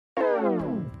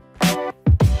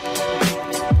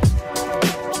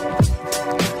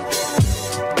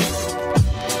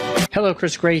Hello,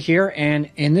 Chris Gray here, and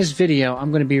in this video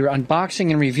I'm going to be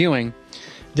unboxing and reviewing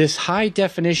this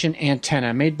high-definition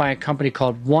antenna made by a company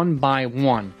called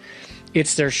 1x1.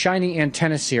 It's their Shiny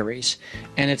Antenna series,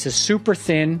 and it's a super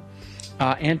thin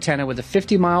antenna with a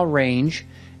 50-mile range,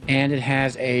 and it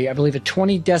has I believe a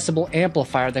 20 decibel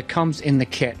amplifier that comes in the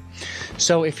kit.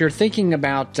 So if you're thinking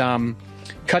about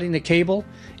cutting the cable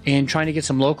and trying to get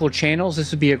some local channels,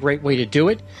 this would be a great way to do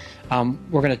it.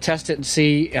 We're going to test it and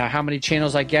see how many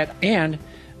channels I get, and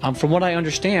from what I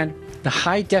understand, the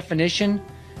high definition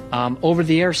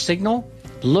over-the-air signal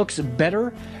looks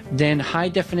better than high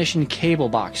definition cable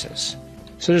boxes.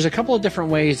 So there's a couple of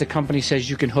different ways the company says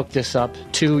you can hook this up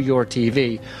to your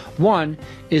TV. One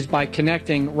is by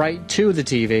connecting right to the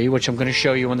TV, which I'm going to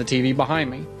show you on the TV behind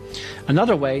me.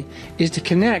 Another way is to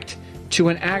connect to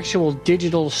an actual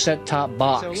digital set-top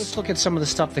box. So let's look at some of the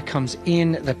stuff that comes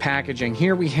in the packaging.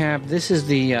 Here we have, this is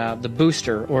the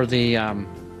booster, or the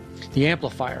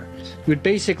amplifier. You would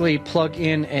basically plug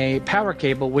in a power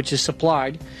cable which is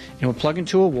supplied, and would plug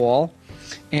into a wall,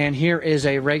 and here is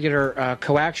a regular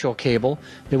coaxial cable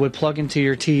that would plug into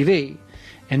your TV.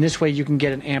 And this way you can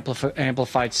get an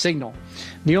amplified signal.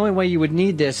 The only way you would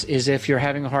need this is if you're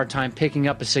having a hard time picking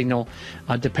up a signal,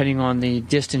 depending on the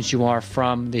distance you are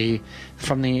from an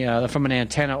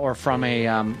antenna or from a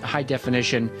high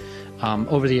definition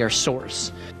over-the-air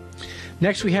source.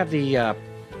 Next, we have the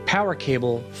power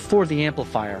cable for the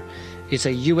amplifier. It's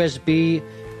a USB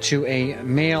to a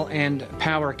male end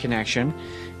power connection,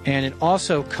 and it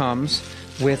also comes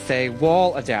with a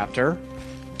wall adapter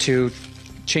to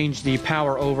change the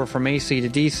power over from AC to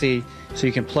DC, so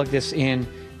you can plug this in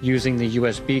using the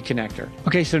USB connector.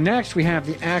 Okay, so next we have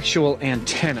the actual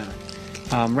antenna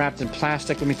wrapped in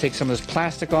plastic. Let me take some of this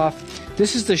plastic off.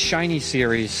 This is the Shiny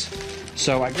series,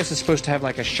 so I guess it's supposed to have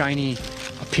like a shiny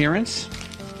appearance.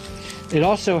 It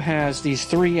also has these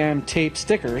 3M tape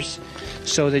stickers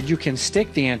so that you can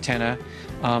stick the antenna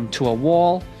to a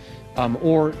wall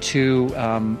or to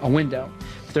a window.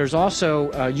 There's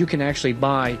also, you can actually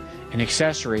buy an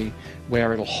accessory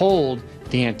where it'll hold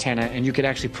the antenna, and you could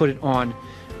actually put it on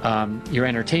your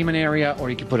entertainment area, or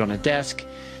you could put it on a desk,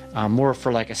 more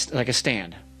for like a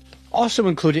stand. Also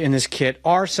included in this kit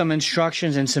are some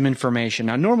instructions and some information.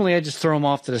 Now normally I just throw them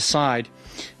off to the side,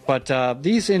 but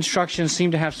these instructions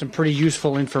seem to have some pretty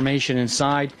useful information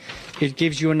inside. It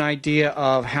gives you an idea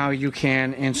of how you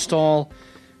can install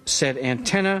said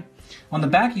antenna. On the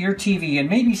back of your TV, it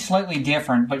may be slightly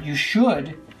different, but you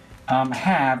should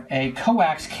have a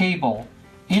coax cable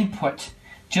input,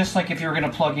 just like if you were going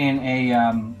to plug in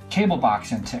a cable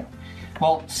box into.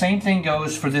 Well, same thing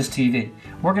goes for this TV.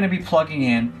 We're going to be plugging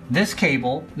in this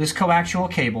cable, this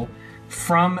coaxial cable,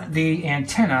 from the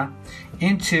antenna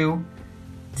into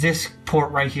this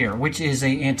port right here, which is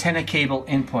a antenna cable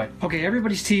input. Okay,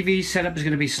 everybody's TV setup is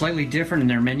going to be slightly different in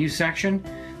their menu section.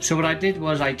 So what I did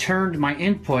was I turned my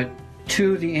input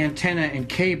to the antenna and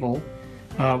cable.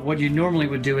 What you normally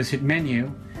would do is hit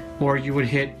menu, or you would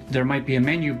hit, there might be a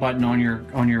menu button on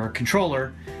your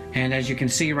controller, and as you can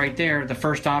see right there, the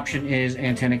first option is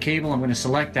antenna cable. I'm going to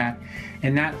select that,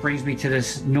 and that brings me to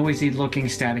this noisy looking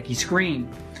staticky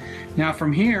screen. Now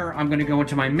from here I'm going to go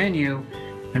into my menu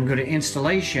and go to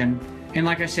installation, and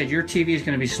like I said, your TV is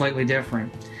going to be slightly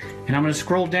different, and I'm going to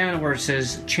scroll down where it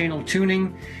says channel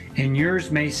tuning, and yours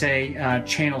may say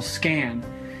channel scan,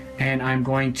 and I'm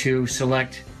going to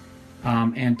select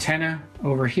antenna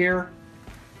over here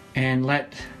and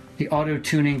let the auto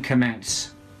tuning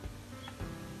commence.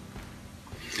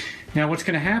 Now what's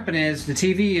going to happen is the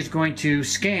TV is going to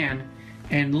scan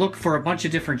and look for a bunch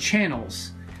of different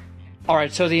channels.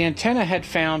 Alright, so the antenna had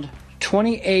found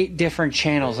 28 different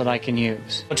channels that I can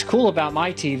use. What's cool about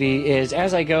my TV is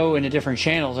as I go into different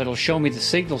channels, it'll show me the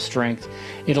signal strength.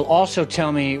 It'll also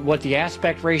tell me what the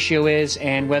aspect ratio is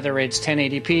and whether it's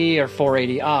 1080p or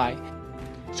 480i.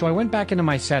 So I went back into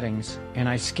my settings and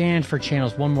I scanned for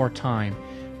channels one more time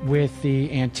with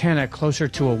the antenna closer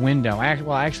to a window.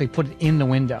 I actually put it in the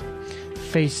window,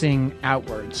 facing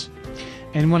outwards.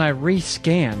 And when I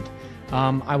rescanned,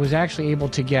 I was actually able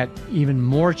to get even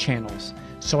more channels.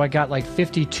 So I got like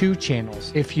 52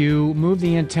 channels. If you move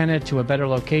the antenna to a better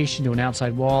location, to an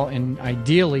outside wall, and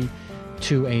ideally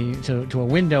to a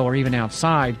window or even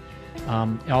outside,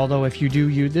 although if you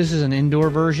do this is an indoor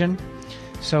version,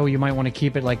 so you might want to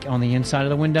keep it like on the inside of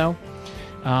the window.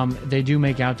 They do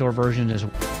make outdoor versions as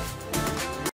well.